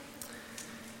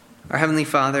Our Heavenly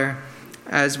Father,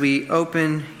 as we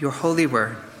open your holy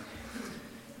word,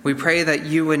 we pray that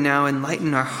you would now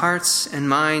enlighten our hearts and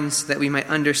minds, that we might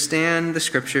understand the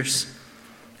Scriptures,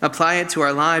 apply it to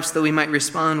our lives, that we might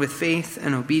respond with faith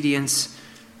and obedience,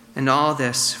 and all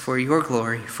this for your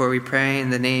glory. For we pray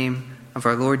in the name of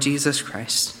our Lord Jesus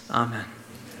Christ. Amen.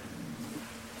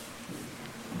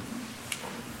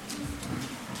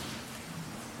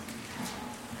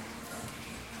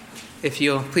 If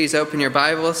you'll please open your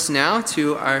Bibles now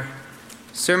to our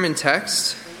sermon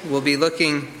text, we'll be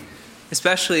looking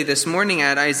especially this morning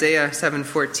at Isaiah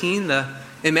 7:14, the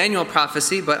Emmanuel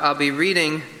prophecy, but I'll be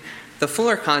reading the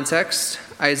fuller context,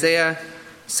 Isaiah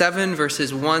 7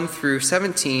 verses 1 through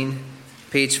 17,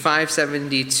 page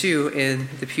 572 in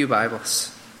the Pew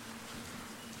Bibles.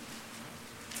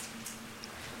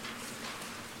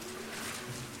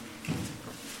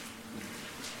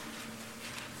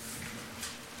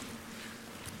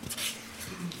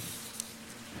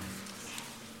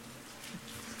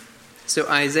 So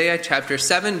Isaiah chapter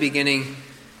 7, beginning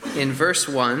in verse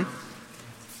 1.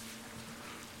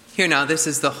 Here now, this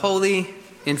is the holy,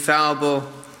 infallible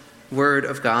word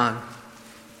of God.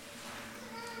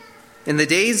 In the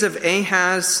days of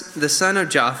Ahaz, the son of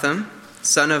Jotham,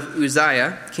 son of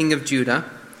Uzziah, king of Judah,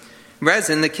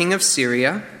 Rezin, the king of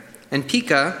Syria, and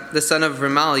Pekah, the son of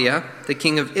Remaliah, the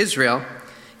king of Israel,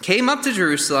 came up to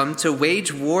Jerusalem to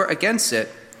wage war against it,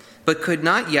 but could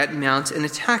not yet mount an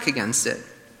attack against it.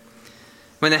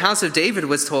 When the house of David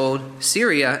was told,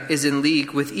 Syria is in league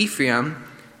with Ephraim,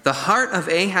 the heart of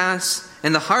Ahaz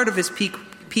and the heart of his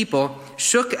people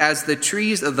shook as the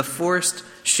trees of the forest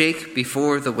shake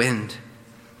before the wind.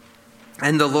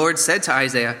 And the Lord said to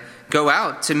Isaiah, "Go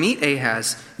out to meet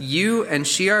Ahaz, you and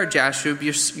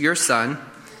Shear-Jashub your son,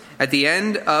 at the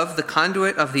end of the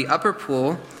conduit of the upper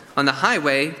pool on the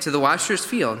highway to the washer's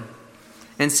field,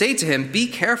 and say to him, be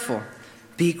careful,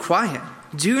 be quiet.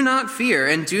 Do not fear,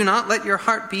 and do not let your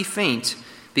heart be faint,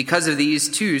 because of these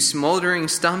two smoldering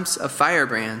stumps of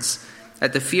firebrands,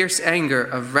 at the fierce anger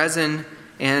of Rezin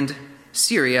and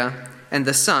Syria, and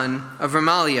the son of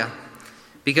Remaliah.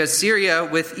 Because Syria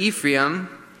with Ephraim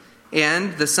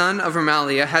and the son of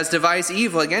Remaliah has devised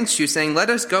evil against you, saying, let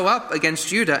us go up against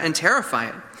Judah and terrify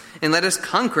it, and let us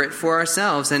conquer it for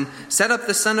ourselves, and set up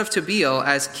the son of Tabeel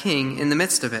as king in the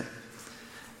midst of it.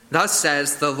 Thus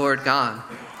says the Lord God,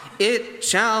 it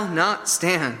shall not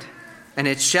stand, and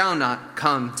it shall not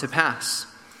come to pass.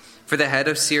 For the head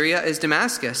of Syria is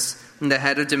Damascus, and the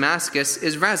head of Damascus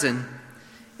is Rezin.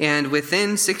 And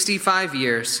within 65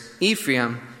 years,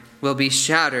 Ephraim will be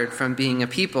shattered from being a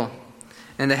people.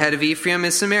 And the head of Ephraim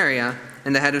is Samaria,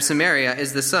 and the head of Samaria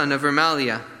is the son of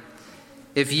Remaliah.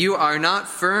 If you are not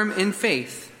firm in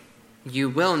faith, you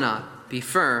will not be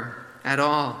firm at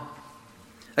all.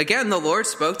 Again, the Lord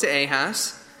spoke to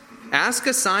Ahaz, ask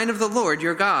a sign of the Lord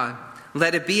your God.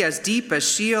 Let it be as deep as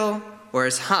Sheol or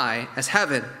as high as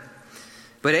heaven.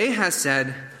 But Ahaz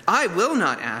said, I will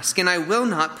not ask, and I will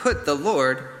not put the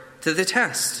Lord to the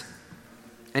test.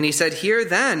 And he said, hear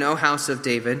then, O house of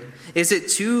David, is it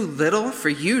too little for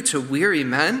you to weary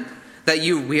men, that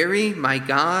you weary my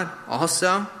God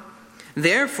also?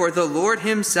 Therefore the Lord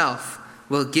himself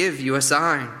will give you a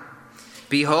sign.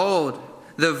 Behold,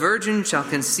 the virgin shall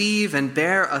conceive and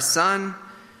bear a son,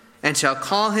 and shall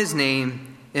call his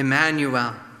name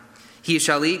Emmanuel. He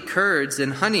shall eat curds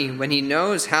and honey when he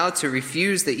knows how to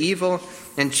refuse the evil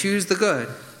and choose the good.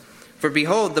 For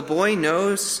behold, before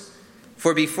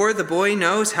the boy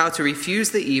knows how to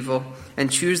refuse the evil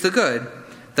and choose the good,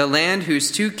 the land whose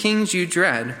two kings you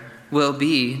dread will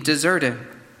be deserted.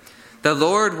 The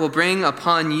Lord will bring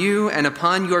upon you and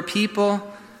upon your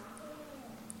people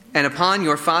and upon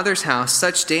your father's house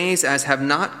such days as have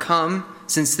not come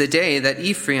since the day that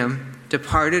Ephraim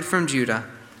departed from Judah,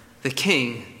 the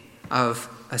king of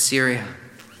Assyria.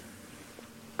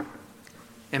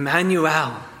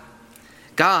 Emmanuel,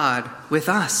 God with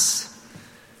us.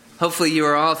 Hopefully you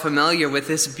are all familiar with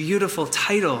this beautiful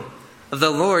title of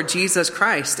the Lord Jesus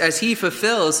Christ as he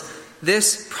fulfills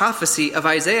this prophecy of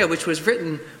Isaiah, which was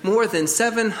written more than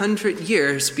 700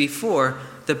 years before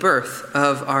the birth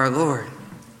of our Lord.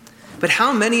 But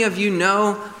how many of you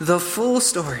know the full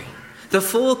story, the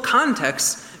full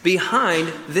context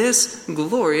behind this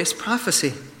glorious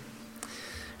prophecy?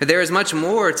 There is much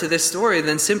more to this story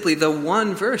than simply the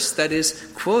one verse that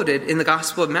is quoted in the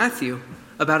Gospel of Matthew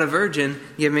about a virgin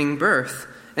giving birth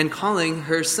and calling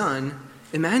her son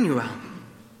Emmanuel.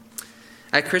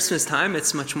 At Christmas time,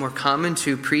 it's much more common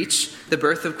to preach the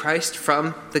birth of Christ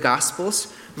from the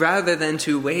Gospels rather than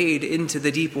to wade into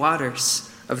the deep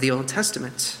waters of the Old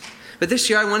Testament. But this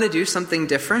year I want to do something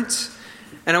different.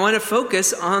 And I want to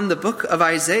focus on the book of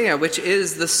Isaiah, which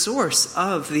is the source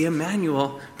of the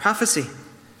Emmanuel prophecy.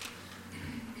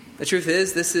 The truth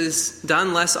is, this is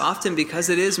done less often because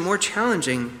it is more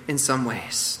challenging in some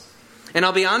ways. And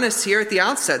I'll be honest here at the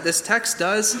outset, this text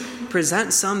does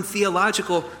present some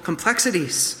theological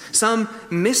complexities, some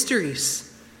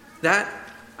mysteries that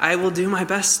I will do my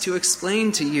best to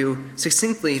explain to you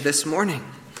succinctly this morning.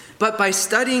 But by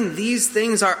studying these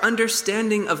things, our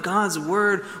understanding of God's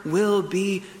word will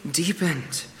be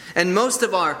deepened. And most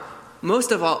of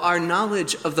all, our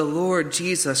knowledge of the Lord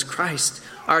Jesus Christ,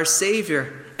 our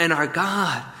Savior and our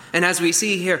God. And as we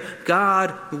see here,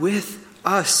 God with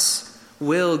us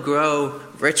will grow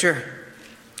richer.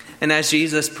 And as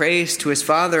Jesus prays to his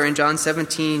Father in John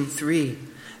 17:3,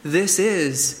 this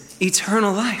is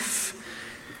eternal life,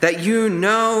 that you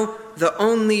know the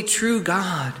only true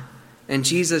God and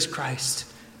Jesus Christ,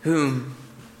 whom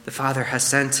the Father has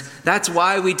sent. That's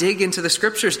why we dig into the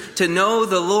Scriptures, to know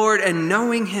the Lord, and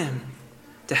knowing him,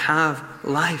 to have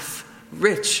life,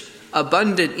 rich,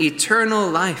 abundant, eternal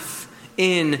life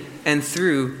in and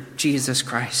through Jesus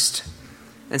Christ.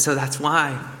 And so that's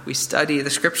why we study the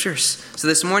Scriptures. So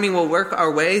this morning we'll work our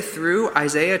way through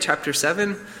Isaiah chapter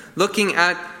 7, looking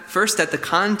first at the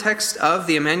context of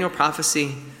the Emmanuel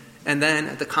prophecy, and then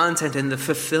at the content and the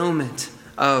fulfillment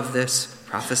of this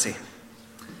prophecy.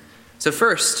 So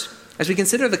first, as we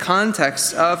consider the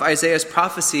context of Isaiah's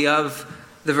prophecy of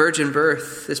the virgin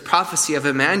birth, this prophecy of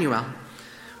Emmanuel,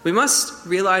 we must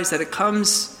realize that it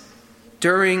comes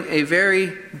during a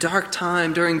very dark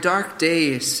time, during dark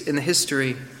days in the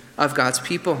history of God's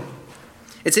people.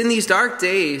 It's in these dark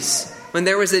days when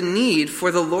there was a need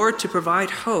for the Lord to provide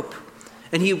hope,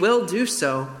 and he will do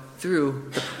so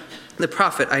through the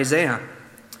prophet Isaiah.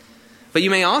 But you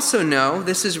may also know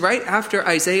this is right after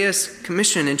Isaiah's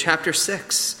commission in chapter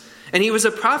 6. And he was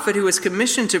a prophet who was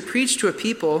commissioned to preach to a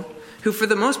people who for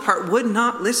the most part would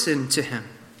not listen to him.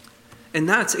 And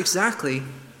that's exactly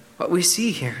what we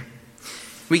see here.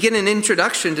 We get an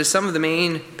introduction to some of the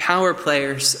main power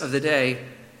players of the day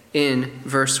in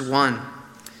verse 1.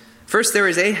 First, there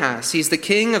is Ahaz. He's the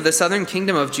king of the southern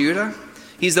kingdom of Judah.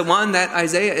 He's the one that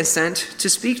Isaiah is sent to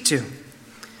speak to.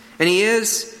 And he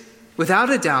is, without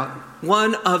a doubt,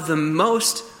 one of the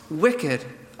most wicked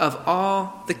of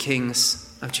all the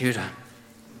kings of Judah.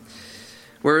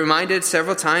 We're reminded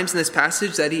several times in this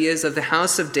passage that he is of the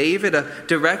house of David, a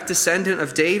direct descendant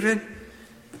of David.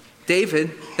 David,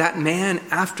 that man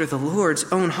after the Lord's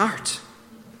own heart.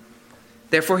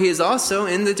 Therefore, he is also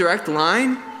in the direct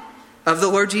line of the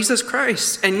Lord Jesus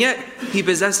Christ. And yet, he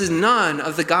possesses none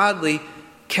of the godly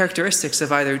characteristics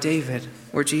of either David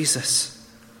or Jesus.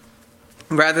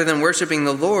 Rather than worshiping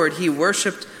the Lord, he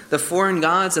worshipped the foreign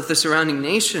gods of the surrounding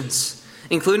nations,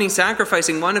 including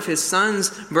sacrificing one of his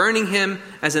sons, burning him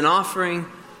as an offering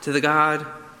to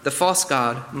the false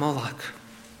god, Moloch.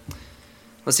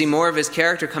 We'll see more of his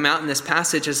character come out in this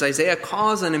passage as Isaiah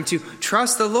calls on him to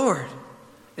trust the Lord,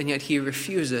 and yet he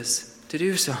refuses to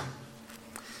do so.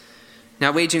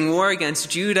 Now, waging war against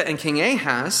Judah and King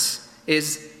Ahaz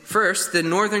is first the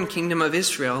northern kingdom of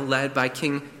Israel, led by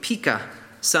King Pekah,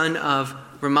 son of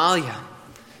Remaliah.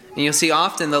 And you'll see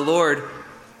often the Lord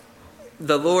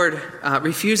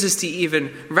refuses to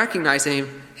even recognize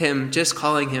him, just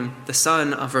calling him the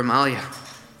son of Remaliah.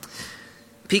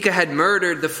 Pekah had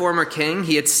murdered the former king.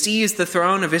 He had seized the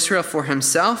throne of Israel for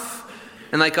himself.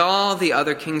 And like all the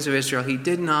other kings of Israel, he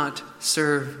did not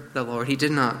serve the Lord. He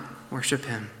did not worship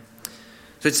him.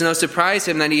 So it's no surprise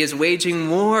to him that he is waging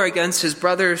war against his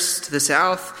brothers to the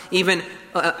south, even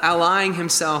allying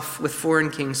himself with foreign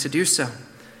kings to do so.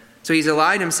 So he's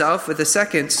allied himself with the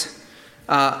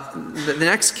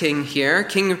next king here,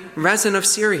 King Rezin of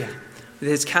Syria, with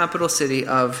his capital city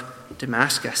of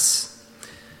Damascus.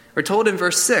 We're told in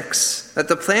verse 6 that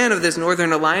the plan of this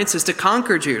northern alliance is to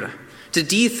conquer Judah, to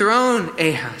dethrone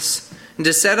Ahaz, and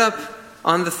to set up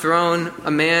on the throne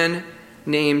a man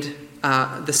named,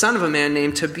 the son of a man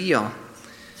named Tabeel,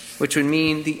 which would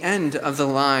mean the end of the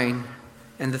line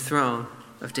and the throne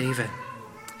of David.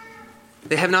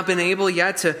 They have not been able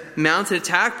yet to mount an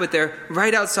attack, but they're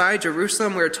right outside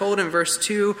Jerusalem. We're told in verse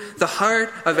 2, the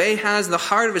heart of Ahaz and the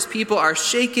heart of his people are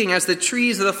shaking as the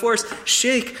trees of the forest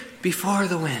shake before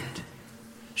the wind.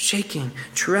 Shaking,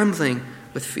 trembling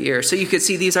with fear. So you could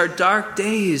see these are dark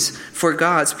days for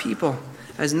God's people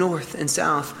as north and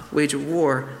south wage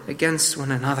war against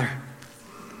one another.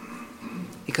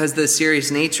 Because of the serious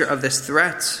nature of this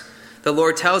threat, the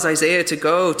Lord tells Isaiah to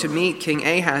go to meet King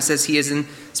Ahaz as he is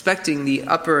inspecting the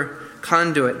upper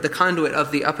conduit, the conduit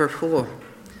of the upper pool.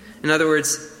 In other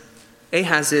words,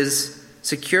 Ahaz is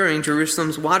securing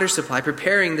Jerusalem's water supply,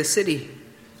 preparing the city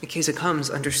in case it comes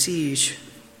under siege.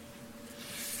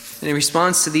 And in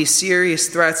response to these serious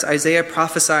threats, Isaiah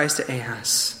prophesies to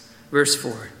Ahaz. Verse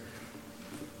 4,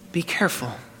 be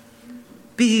careful,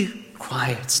 be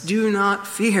quiet, do not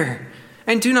fear,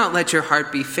 and do not let your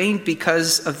heart be faint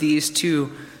because of these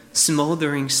two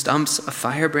smoldering stumps of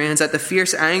firebrands at the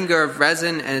fierce anger of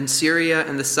Rezin and Syria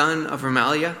and the son of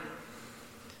Remaliah.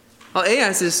 While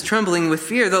Ahaz is trembling with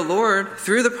fear, the Lord,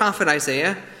 through the prophet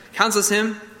Isaiah, counsels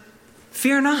him,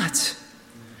 fear not,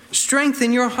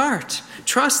 strengthen your heart,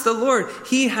 trust the Lord.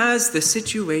 He has the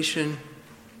situation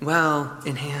well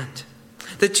in hand.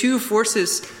 The two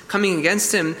forces coming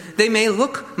against him, they may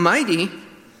look mighty.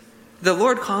 The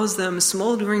Lord calls them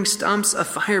smoldering stumps of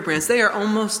firebrands. They are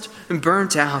almost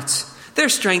burnt out. Their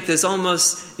strength is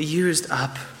almost used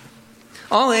up.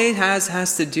 All Ahaz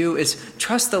has to do is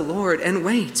trust the Lord and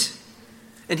wait,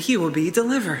 and he will be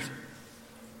delivered.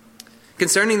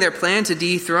 Concerning their plan to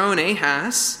dethrone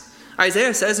Ahaz,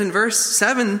 Isaiah says in verse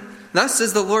 7, thus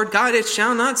says the Lord God, it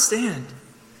shall not stand.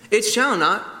 It shall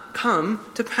not come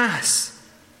to pass.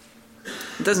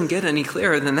 It doesn't get any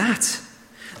clearer than that.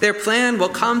 Their plan will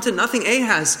come to nothing.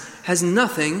 Ahaz has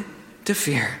nothing to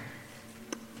fear.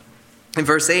 In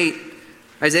verse 8,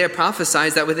 Isaiah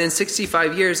prophesies that within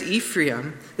 65 years,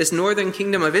 Ephraim, this northern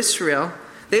kingdom of Israel,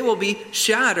 they will be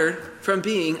shattered from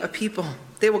being a people.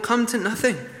 They will come to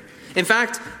nothing. In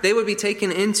fact, they would be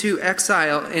taken into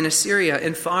exile in Assyria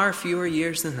in far fewer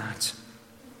years than that.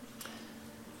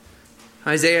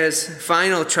 Isaiah's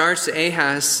final charge to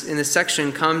Ahaz in this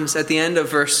section comes at the end of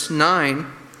verse 9.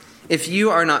 If you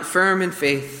are not firm in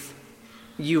faith,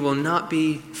 you will not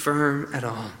be firm at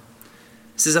all.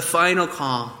 This is a final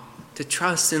call to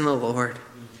trust in the Lord.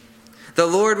 The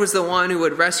Lord was the one who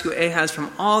would rescue Ahaz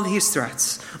from all these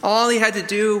threats. All he had to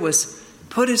do was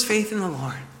put his faith in the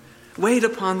Lord. Wait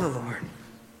upon the Lord.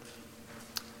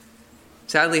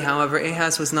 Sadly, however,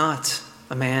 Ahaz was not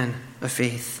a man of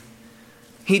faith.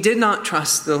 He did not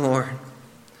trust the Lord.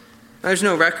 There's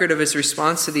no record of his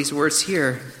response to these words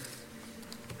here.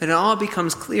 But it all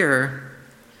becomes clearer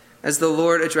as the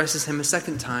Lord addresses him a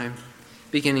second time,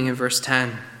 beginning in verse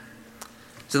 10.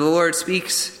 So the Lord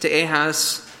speaks to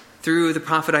Ahaz through the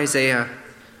prophet Isaiah.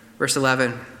 Verse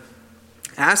 11.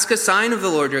 Ask a sign of the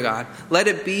Lord your God. Let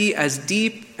it be as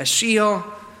deep as Sheol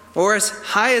or as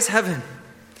high as heaven.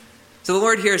 So the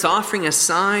Lord here is offering a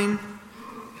sign.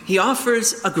 He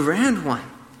offers a grand one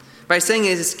by saying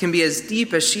it can be as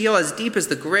deep as Sheol, as deep as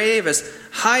the grave, as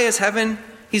high as heaven.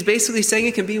 He's basically saying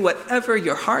it can be whatever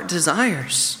your heart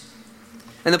desires.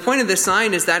 And the point of this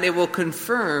sign is that it will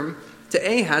confirm to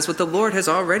Ahaz what the Lord has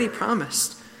already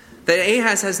promised, that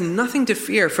Ahaz has nothing to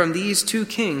fear from these two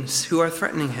kings who are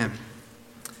threatening him.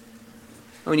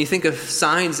 When you think of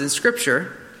signs in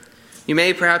Scripture, you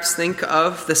may perhaps think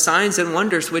of the signs and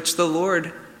wonders which the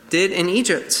Lord did in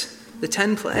Egypt, the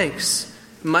 10 plagues,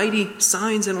 mighty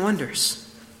signs and wonders.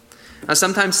 Now,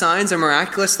 sometimes signs are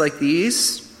miraculous like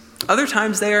these. Other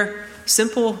times they are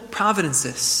simple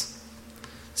providences.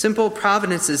 Simple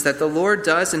providences that the Lord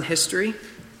does in history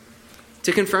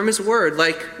to confirm his word.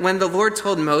 Like when the Lord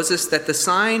told Moses that the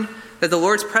sign that the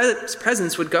Lord's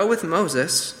presence would go with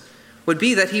Moses would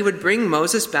be that he would bring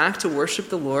Moses back to worship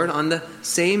the Lord on the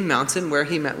same mountain where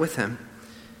he met with him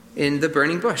in the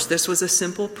burning bush. This was a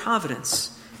simple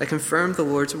providence that confirmed the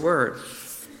Lord's word.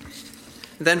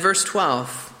 Then verse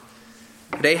 12.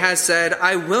 But Ahaz said,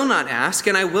 I will not ask,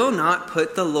 and I will not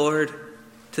put the Lord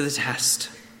to the test.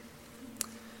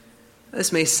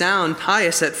 This may sound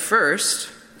pious at first.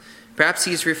 Perhaps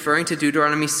he's referring to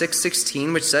Deuteronomy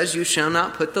 6:16, which says, you shall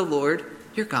not put the Lord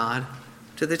your God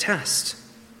to the test.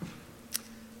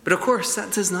 But of course,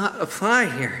 that does not apply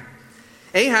here.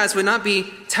 Ahaz would not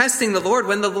be testing the Lord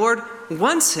when the Lord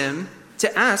wants him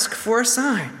to ask for a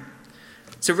sign.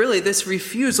 So really, this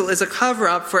refusal is a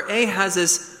cover-up for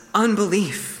Ahaz's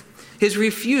unbelief, his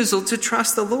refusal to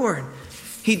trust the Lord.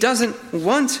 He doesn't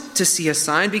want to see a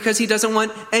sign because he doesn't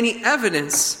want any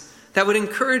evidence that would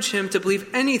encourage him to believe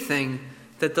anything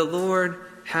that the Lord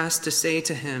has to say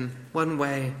to him one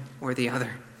way or the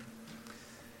other.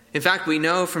 In fact, we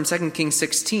know from 2 Kings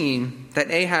 16 that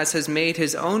Ahaz has made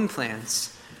his own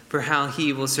plans for how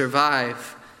he will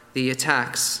survive the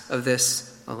attacks of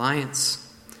this alliance.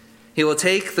 He will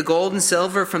take the gold and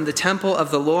silver from the temple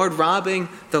of the Lord, robbing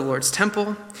the Lord's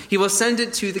temple. He will send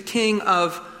it to the king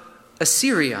of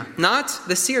Assyria, not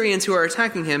the Syrians who are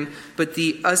attacking him, but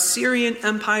the Assyrian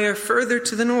Empire further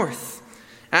to the north,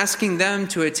 asking them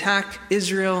to attack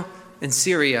Israel and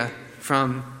Syria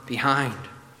from behind.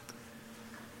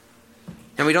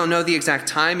 And we don't know the exact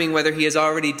timing, whether he has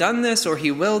already done this or he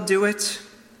will do it.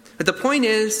 But the point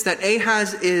is that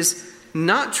Ahaz is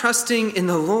not trusting in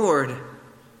the Lord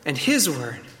and his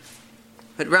word,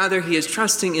 but rather he is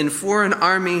trusting in foreign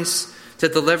armies to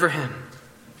deliver him.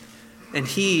 And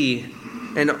he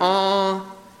and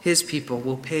all his people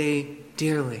will pay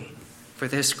dearly for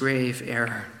this grave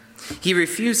error. He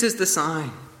refuses the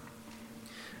sign.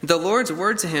 The Lord's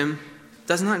word to him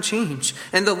does not change,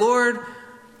 and the Lord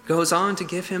goes on to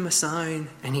give him a sign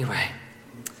anyway.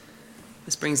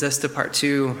 This brings us to part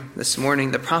 2 this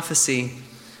morning, the prophecy,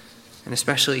 and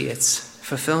especially its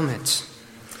fulfillment.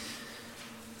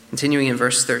 Continuing in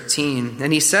verse 13,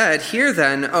 and he said, "Hear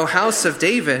then, O house of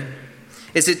David,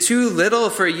 is it too little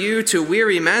for you to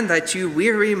weary men that you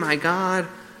weary my God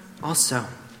also?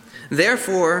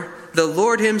 Therefore, the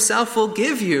Lord himself will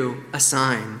give you a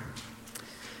sign.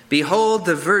 Behold,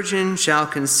 the virgin shall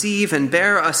conceive and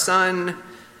bear a son,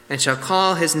 and shall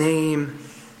call his name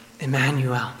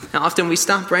Emmanuel." Now, often we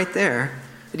stop right there.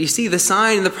 But you see, the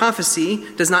sign in the prophecy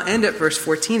does not end at verse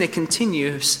 14. It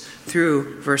continues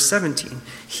through verse 17.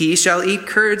 "He shall eat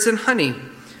curds and honey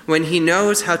when he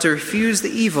knows how to refuse the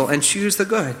evil and choose the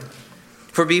good.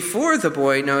 For before the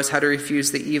boy knows how to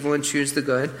refuse the evil and choose the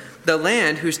good, the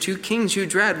land whose 2 kings you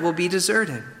dread will be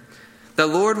deserted. The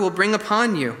Lord will bring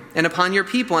upon you and upon your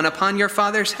people and upon your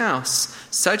father's house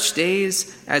such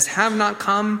days as have not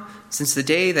come since the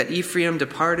day that Ephraim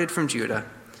departed from Judah,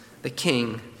 the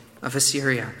king of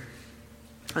Assyria."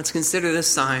 Let's consider this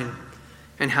sign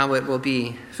and how it will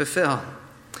be fulfilled.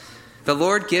 The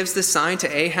Lord gives this sign to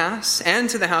Ahaz and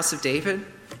to the house of David,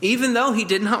 even though he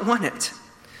did not want it.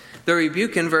 The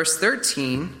rebuke in verse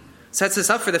 13 sets us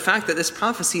up for the fact that this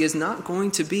prophecy is not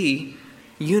going to be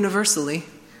universally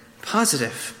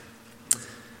positive.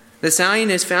 The sign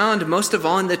is found most of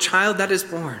all in the child that is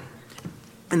born,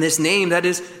 and this name that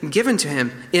is given to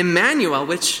him, Emmanuel,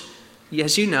 which,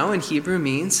 as you know, in Hebrew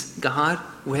means God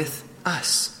with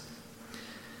us.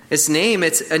 It's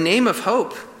a name of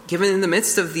hope given in the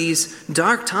midst of these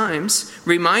dark times,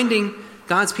 reminding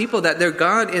God's people that their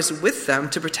God is with them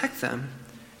to protect them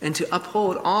and to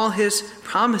uphold all his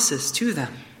promises to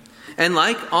them. And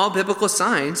like all biblical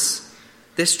signs,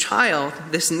 this child,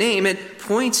 this name, it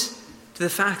points to the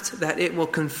fact that it will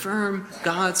confirm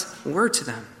God's word to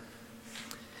them.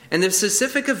 And the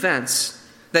specific events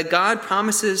that God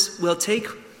promises will take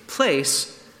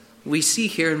place, we see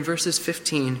here in verses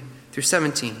 15 through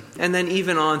 17, and then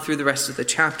even on through the rest of the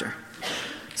chapter.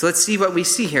 So let's see what we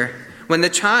see here. When the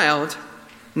child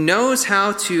knows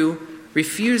how to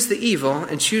refuse the evil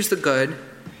and choose the good,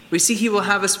 we see he will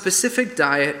have a specific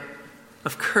diet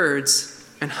of curds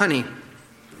and honey.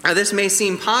 Now, this may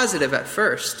seem positive at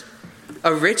first,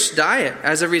 a rich diet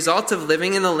as a result of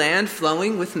living in the land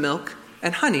flowing with milk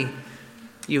and honey.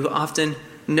 You often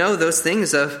know those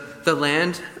things of the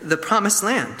land, the promised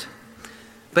land.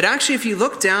 But actually, if you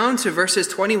look down to verses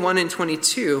 21 and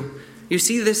 22, you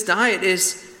see this diet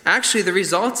is actually the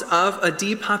result of a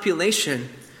depopulation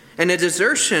and a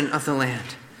desertion of the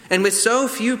land. And with so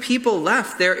few people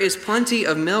left, there is plenty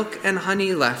of milk and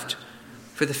honey left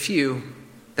for the few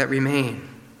that remain.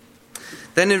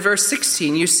 Then in verse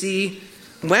 16, you see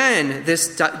when this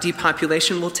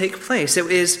depopulation will take place. It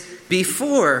is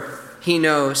before he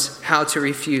knows how to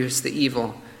refuse the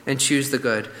evil and choose the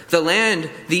good. The land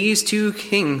these 2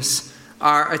 kings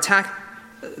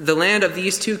the land of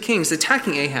these 2 kings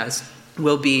attacking Ahaz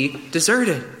will be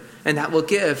deserted, and that will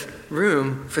give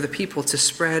room for the people to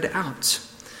spread out.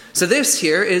 So this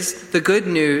here is the good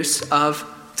news of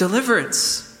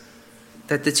deliverance,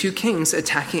 that the 2 kings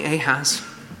attacking Ahaz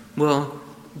will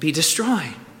be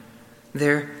destroyed.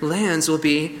 Their lands will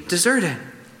be deserted.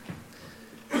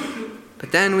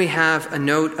 But then we have a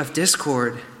note of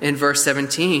discord in verse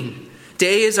 17.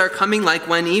 Days are coming like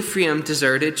when Ephraim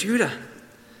deserted Judah.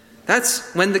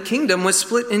 That's when the kingdom was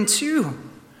split in 2,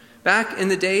 back in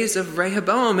the days of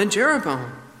Rehoboam and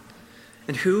Jeroboam.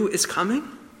 And who is coming?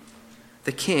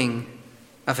 The king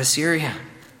of Assyria.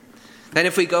 Then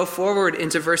if we go forward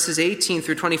into verses 18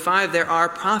 through 25, there are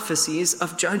prophecies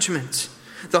of judgment.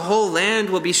 The whole land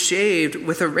will be shaved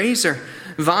with a razor.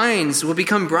 Vines will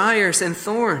become briars and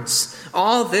thorns.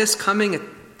 All this coming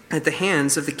at the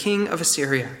hands of the king of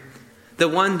Assyria, the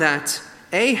one that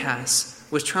Ahaz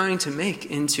was trying to make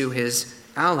into his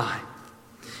ally.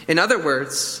 In other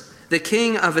words, the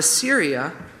king of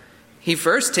Assyria, he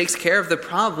first takes care of the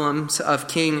problems of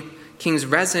Kings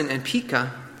Rezin and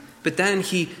Pekah, but then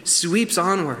he sweeps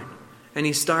onward and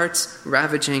he starts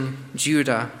ravaging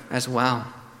Judah as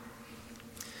well.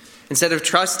 Instead of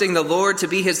trusting the Lord to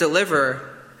be his deliverer,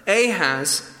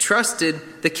 Ahaz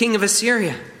trusted the king of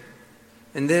Assyria,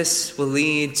 and this will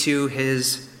lead to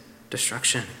his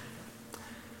destruction.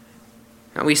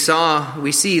 Now we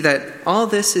see that all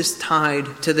this is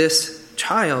tied to this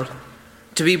child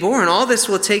to be born. All this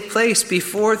will take place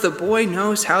before the boy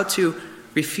knows how to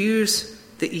refuse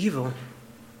the evil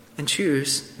and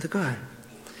choose the good.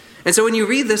 And so when you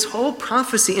read this whole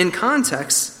prophecy in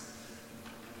context,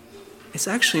 it's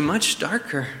actually much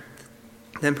darker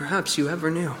than perhaps you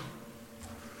ever knew.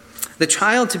 The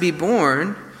child to be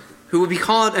born, who will be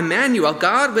called Emmanuel,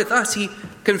 God with us, he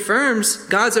confirms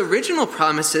God's original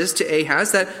promises to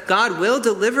Ahaz that God will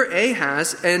deliver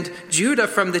Ahaz and Judah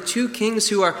from the two kings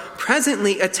who are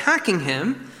presently attacking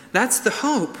him. That's the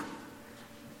hope.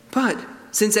 But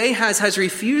since Ahaz has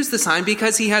refused the sign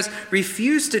because he has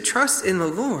refused to trust in the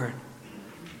Lord,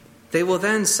 they will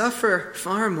then suffer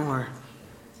far more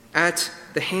at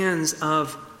the hands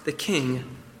of the king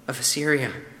of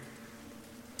Assyria.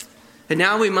 And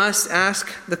now we must ask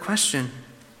the question,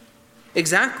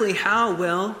 exactly how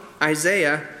will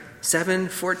Isaiah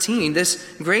 7:14, this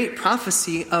great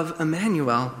prophecy of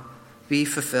Emmanuel, be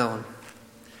fulfilled?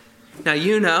 Now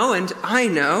you know, and I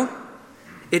know,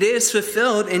 it is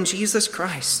fulfilled in Jesus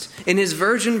Christ, in his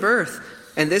virgin birth.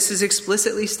 And this is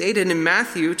explicitly stated in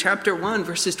Matthew chapter 1,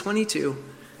 verses 22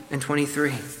 and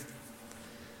 23.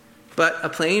 But a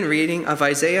plain reading of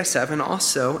Isaiah 7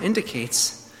 also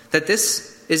indicates that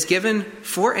this is given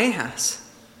for Ahaz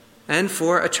and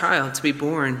for a child to be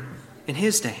born in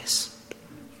his days.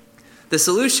 The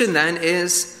solution then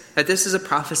is that this is a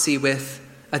prophecy with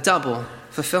a double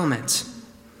fulfillment.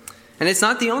 And it's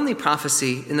not the only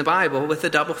prophecy in the Bible with a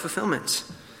double fulfillment.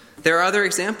 There are other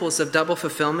examples of double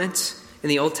fulfillment in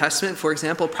the Old Testament. For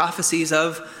example, prophecies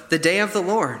of the day of the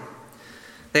Lord.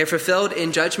 They are fulfilled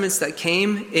in judgments that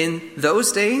came in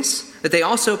those days, but they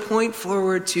also point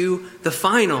forward to the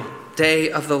final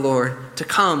day of the Lord to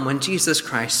come when Jesus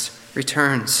Christ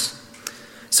returns.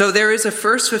 So there is a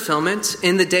first fulfillment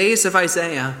in the days of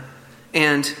Isaiah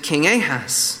and King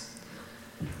Ahaz.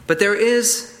 But there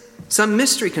is some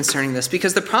mystery concerning this,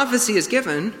 because the prophecy is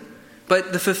given,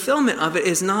 but the fulfillment of it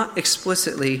is not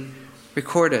explicitly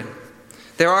recorded.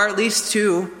 There are at least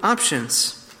two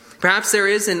options. Perhaps there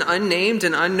is an unnamed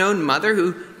and unknown mother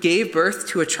who gave birth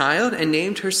to a child and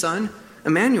named her son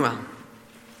Emmanuel.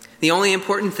 The only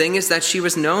important thing is that she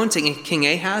was known to King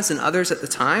Ahaz and others at the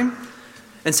time,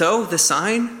 and so the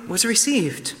sign was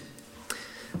received.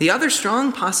 The other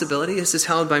strong possibility, this is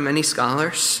held by many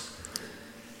scholars,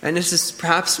 and this is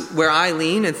perhaps where I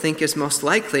lean and think is most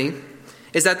likely,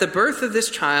 is that the birth of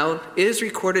this child is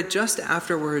recorded just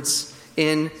afterwards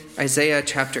in Isaiah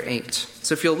chapter 8.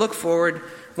 So if you'll look forward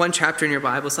one chapter in your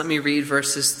Bibles, let me read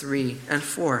verses 3 and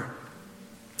 4.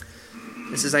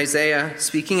 This is Isaiah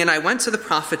speaking, "And I went to the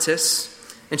prophetess,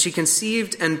 and she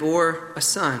conceived and bore a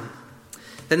son.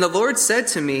 Then the Lord said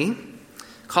to me,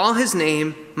 call his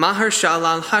name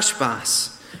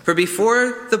Maher-Shalal-Hashbaz, for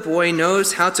before the boy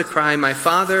knows how to cry, my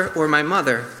father or my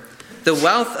mother, the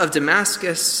wealth of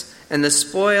Damascus and the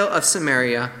spoil of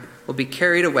Samaria will be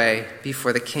carried away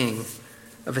before the king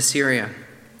of Assyria."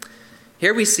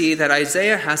 Here we see that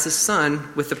Isaiah has a son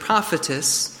with the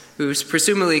prophetess, who's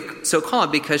presumably so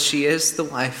called because she is the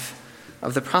wife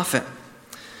of the prophet.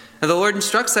 And the Lord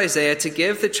instructs Isaiah to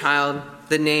give the child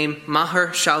the name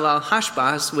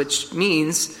Maher-Shalal-Hashbaz, which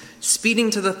means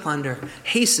speeding to the plunder,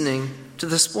 hastening to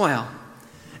the spoil.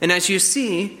 And as you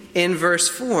see in verse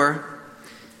 4,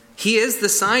 he is the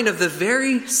sign of the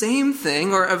very same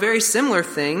thing, or a very similar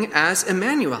thing, as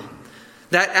Emmanuel.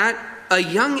 That at a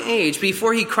young age,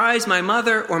 before he cries, my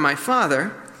mother or my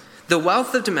father, the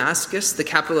wealth of Damascus, the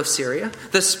capital of Syria,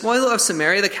 the spoil of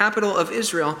Samaria, the capital of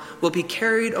Israel, will be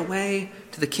carried away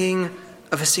to the king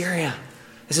of Assyria.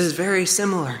 This is very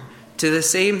similar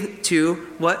to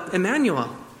what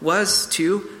Emmanuel was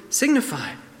to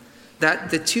signify, that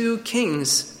the two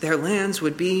kings, their lands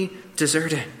would be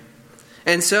deserted.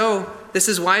 And so this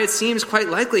is why it seems quite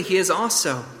likely he is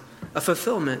also a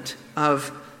fulfillment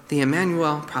of the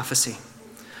Emmanuel prophecy.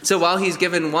 So while he's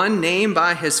given one name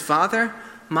by his father,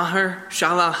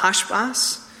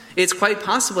 Maher-Shalal-Hashbaz, it's quite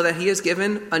possible that he is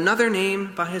given another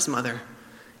name by his mother,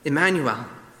 Emmanuel,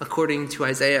 according to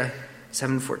Isaiah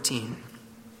 7:14.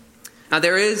 Now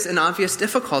there is an obvious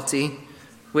difficulty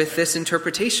with this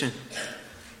interpretation,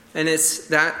 and it's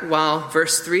that while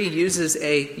verse 3 uses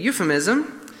a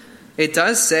euphemism, it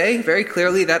does say very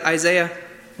clearly that Isaiah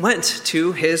went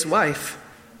to his wife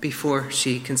before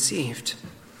she conceived.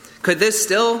 Could this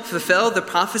still fulfill the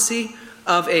prophecy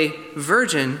of a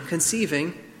virgin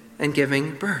conceiving and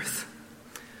giving birth?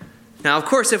 Now, of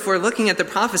course, if we're looking at the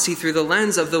prophecy through the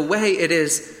lens of the way it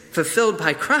is fulfilled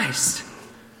by Christ,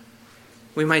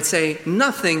 we might say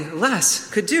nothing less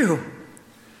could do.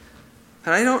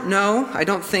 And I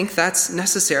don't think that's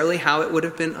necessarily how it would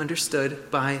have been understood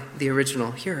by the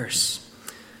original hearers.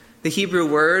 The Hebrew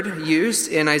word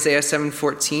used in Isaiah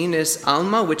 7:14 is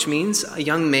alma, which means a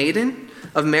young maiden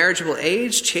of marriageable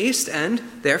age, chaste, and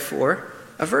therefore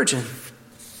a virgin.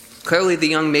 Clearly, the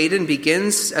young maiden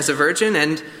begins as a virgin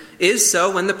and is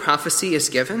so when the prophecy is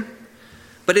given.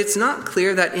 But it's not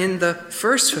clear that in the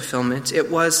first fulfillment it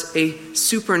was a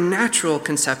supernatural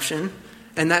conception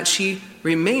and that she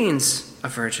remains a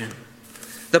virgin.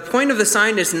 The point of the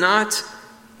sign is not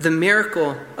the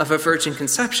miracle of a virgin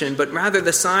conception, but rather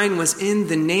the sign was in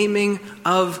the naming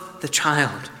of the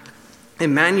child,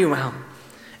 Emmanuel,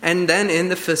 and then in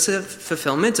the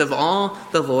fulfillment of all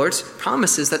the Lord's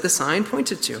promises that the sign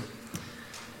pointed to.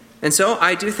 And so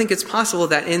I do think it's possible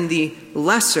that in the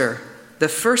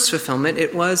first fulfillment,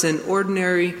 it was an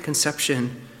ordinary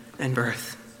conception and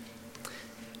birth.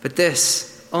 But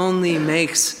this only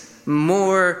makes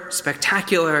more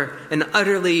spectacular and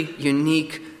utterly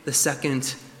unique the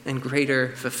second and greater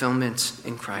fulfillment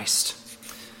in Christ.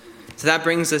 So that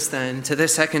brings us then to the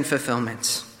second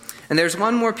fulfillment. And there's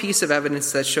one more piece of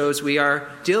evidence that shows we are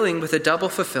dealing with a double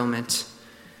fulfillment.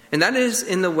 And that is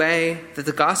in the way that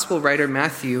the gospel writer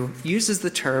Matthew uses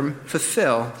the term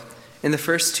fulfill in the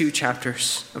first 2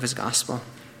 chapters of his gospel.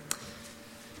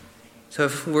 So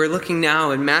if we're looking now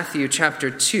in Matthew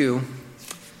chapter 2,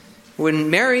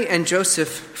 when Mary and Joseph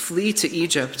flee to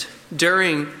Egypt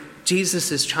during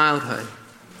Jesus' childhood,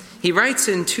 he writes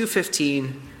in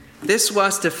 2:15, "This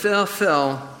was to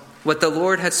fulfill what the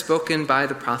Lord had spoken by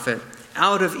the prophet,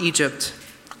 'Out of Egypt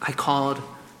I called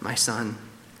my son.'"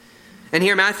 And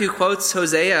here Matthew quotes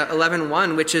Hosea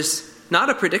 11:1, which is not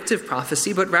a predictive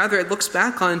prophecy, but rather it looks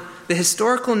back on the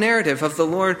historical narrative of the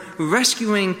Lord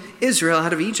rescuing Israel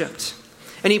out of Egypt.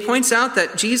 And he points out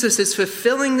that Jesus is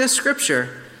fulfilling this scripture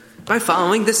by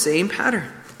following the same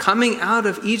pattern, coming out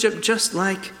of Egypt just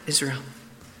like Israel.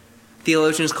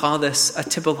 Theologians call this a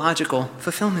typological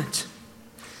fulfillment.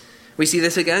 We see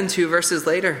this again 2 verses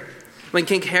later. When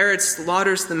King Herod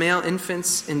slaughters the male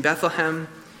infants in Bethlehem,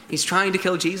 he's trying to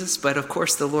kill Jesus, but of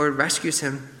course the Lord rescues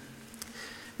him.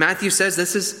 Matthew says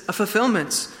this is a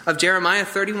fulfillment of Jeremiah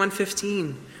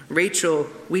 31:15, Rachel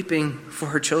weeping for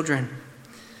her children.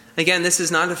 Again, this is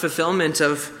not a fulfillment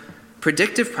of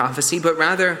predictive prophecy, but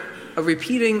rather a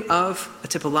repeating of a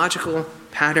typological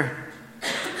pattern.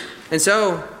 And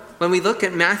so, when we look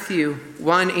at Matthew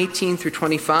 1:18 through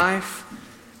 25,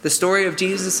 the story of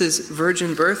Jesus'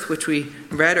 virgin birth, which we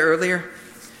read earlier,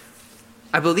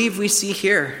 I believe we see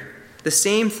here the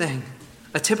same thing,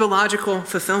 a typological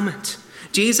fulfillment.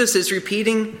 Jesus is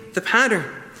repeating the pattern.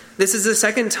 This is the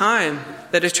second time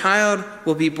that a child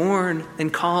will be born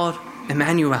and called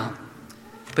Emmanuel.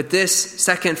 But this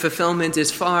second fulfillment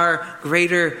is far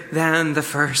greater than the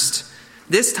first.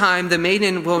 This time, the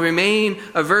maiden will remain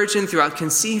a virgin throughout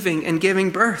conceiving and giving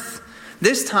birth.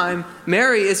 This time,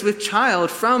 Mary is with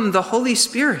child from the Holy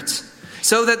Spirit,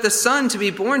 so that the son to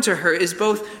be born to her is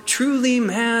both truly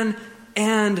man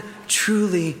and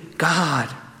truly God.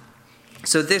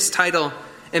 So this title,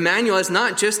 Emmanuel, is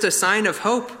not just a sign of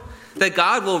hope that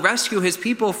God will rescue his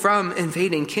people from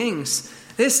invading kings.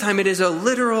 This time it is a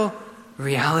literal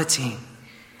reality.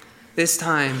 This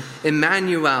time,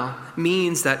 Emmanuel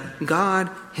means that God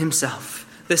himself,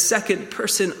 the second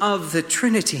person of the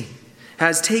Trinity,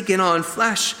 has taken on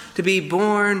flesh to be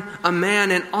born a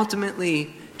man and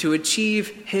ultimately to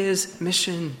achieve his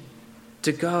mission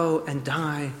to go and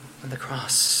die on the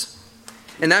cross.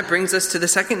 And that brings us to the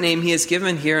second name he is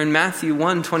given here in Matthew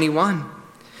 1:21.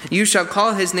 "You shall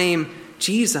call his name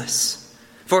Jesus,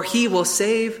 for he will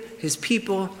save his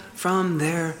people from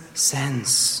their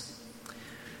sins."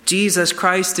 Jesus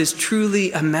Christ is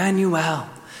truly Emmanuel,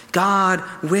 God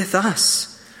with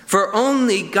us. For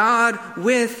only God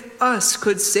with us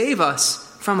could save us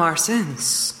from our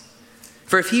sins.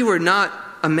 For if he were not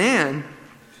a man,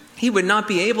 he would not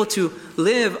be able to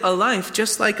live a life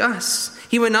just like us.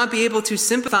 He would not be able to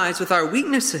sympathize with our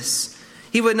weaknesses.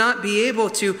 He would not be able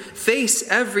to face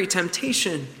every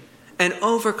temptation and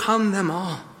overcome them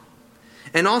all.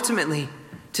 And ultimately,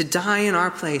 to die in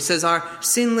our place as our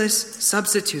sinless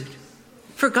substitute.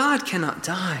 For God cannot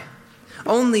die.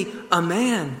 Only a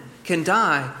man can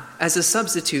die as a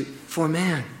substitute for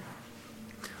man.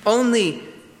 Only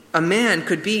a man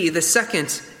could be the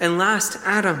second and last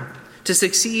Adam to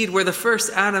succeed where the first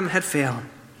Adam had failed.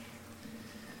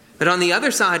 But on the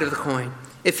other side of the coin,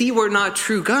 if he were not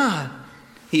true God,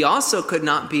 he also could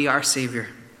not be our Savior.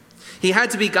 He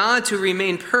had to be God to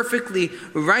remain perfectly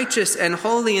righteous and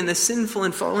holy in the sinful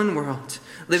and fallen world,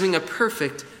 living a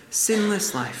perfect,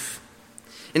 sinless life.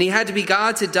 And he had to be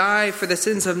God to die for the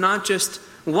sins of not just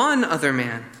one other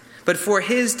man, but for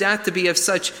his death to be of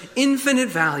such infinite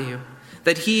value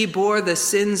that he bore the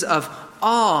sins of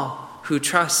all who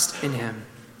trust in him.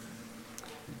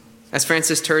 As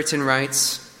Francis Turretin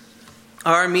writes,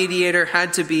 our mediator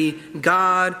had to be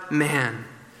God-man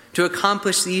to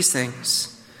accomplish these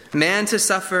things. Man to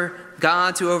suffer,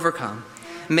 God to overcome.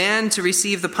 Man to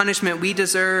receive the punishment we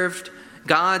deserved,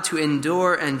 God to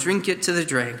endure and drink it to the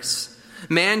dregs.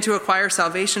 Man to acquire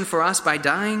salvation for us by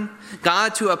dying,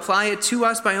 God to apply it to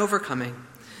us by overcoming.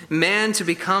 Man to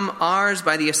become ours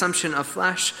by the assumption of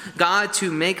flesh, God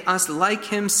to make us like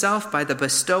himself by the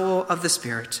bestowal of the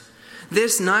Spirit.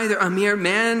 This neither a mere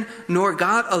man nor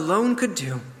God alone could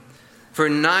do. For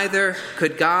neither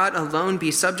could God alone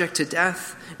be subject to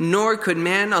death, nor could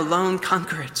man alone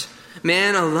conquer it.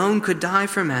 Man alone could die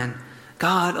for men.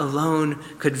 God alone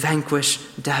could vanquish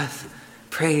death.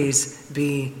 Praise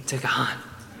be to God.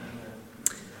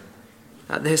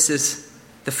 Now, this is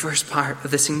the first part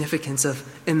of the significance of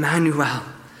Emmanuel.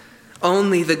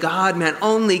 Only the God-man,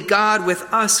 only God with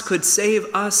us could save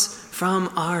us from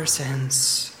our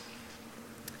sins.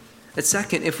 And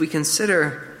second, if we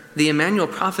consider the Emmanuel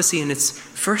prophecy in its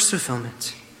first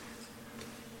fulfillment,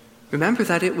 remember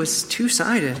that it was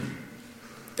two-sided.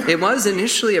 It was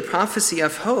initially a prophecy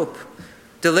of hope,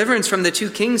 deliverance from the two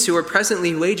kings who were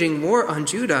presently waging war on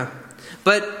Judah.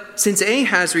 But since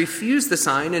Ahaz refused the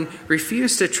sign and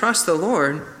refused to trust the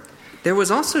Lord, there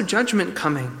was also judgment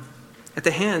coming at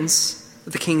the hands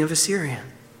of the king of Assyria.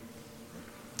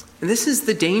 And this is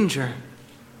the danger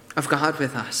of God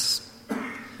with us.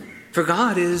 For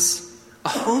God is a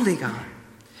holy God.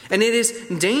 And it is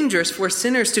dangerous for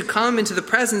sinners to come into the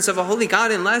presence of a holy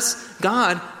God unless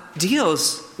God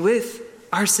deals with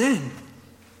our sin.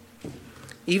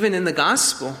 Even in the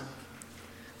gospel,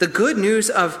 the good news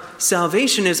of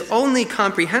salvation is only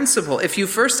comprehensible if you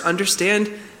first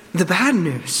understand the bad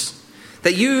news,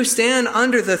 that you stand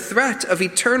under the threat of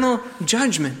eternal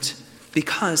judgment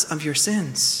because of your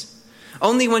sins.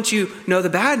 Only once you know the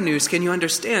bad news can you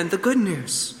understand the good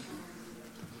news.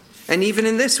 And even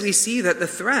in this, we see that the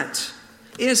threat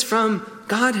is from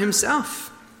God himself.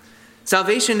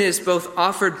 Salvation is both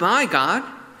offered by God,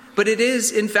 but it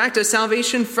is, in fact, a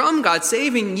salvation from God,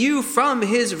 saving you from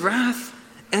his wrath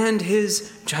and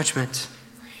his judgment.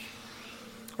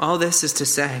 All this is to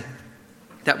say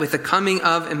that with the coming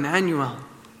of Emmanuel,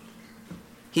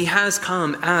 he has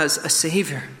come as a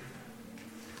Savior.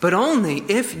 But only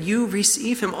if you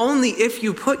receive him, only if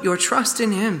you put your trust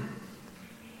in him.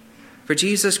 For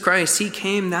Jesus Christ, he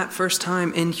came that first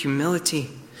time in humility,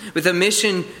 with a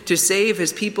mission to save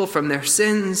his people from their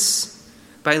sins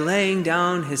by laying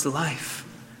down his life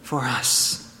for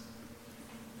us.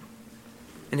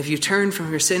 And if you turn from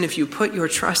your sin, if you put your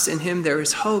trust in him, there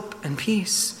is hope and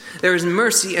peace. There is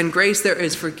mercy and grace. There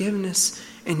is forgiveness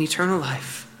and eternal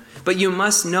life. But you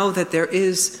must know that there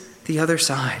is the other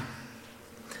side.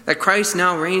 That Christ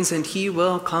now reigns and he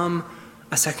will come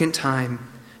a second time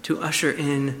to usher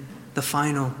in the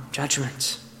final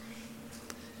judgment.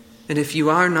 And if you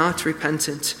are not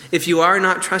repentant, if you are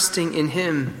not trusting in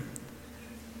him,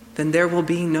 then there will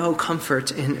be no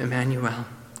comfort in Emmanuel,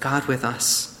 God with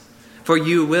us. For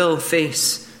you will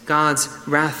face God's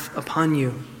wrath upon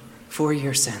you for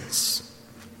your sins.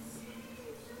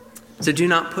 So do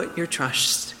not put your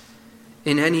trust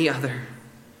in any other.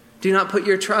 Do not put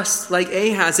your trust, like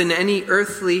Ahaz, in any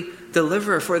earthly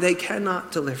deliverer, for they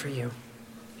cannot deliver you.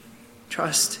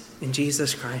 Trust in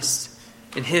Jesus Christ.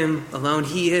 In him alone.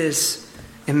 He is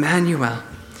Emmanuel.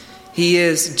 He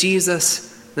is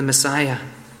Jesus the Messiah.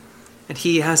 And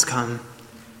he has come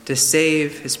to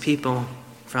save his people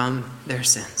from their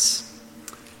sins.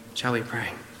 Shall we pray?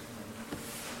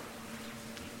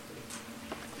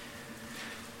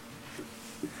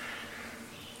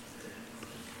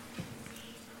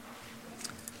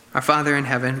 Our Father in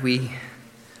heaven, we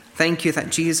thank you that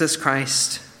Jesus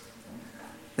Christ,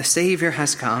 the Savior,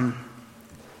 has come.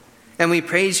 And we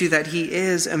praise you that he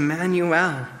is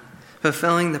Emmanuel,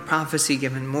 fulfilling the prophecy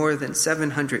given more than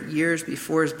 700 years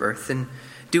before his birth, and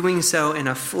doing so in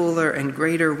a fuller and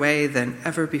greater way than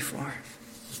ever before.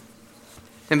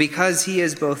 And because he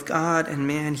is both God and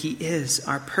man, he is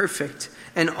our perfect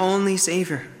and only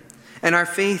Savior. And our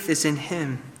faith is in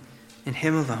him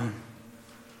alone.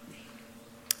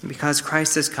 And because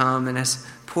Christ has come and has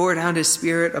poured out his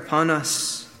Spirit upon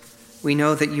us, we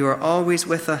know that you are always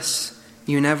with us.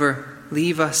 You never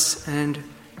leave us and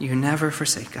you never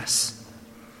forsake us.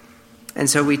 And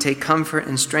so we take comfort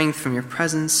and strength from your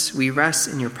presence. We rest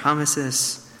in your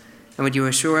promises. And would you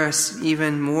assure us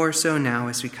even more so now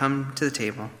as we come to the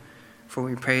table? For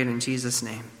we pray it in Jesus'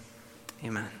 name.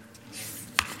 Amen.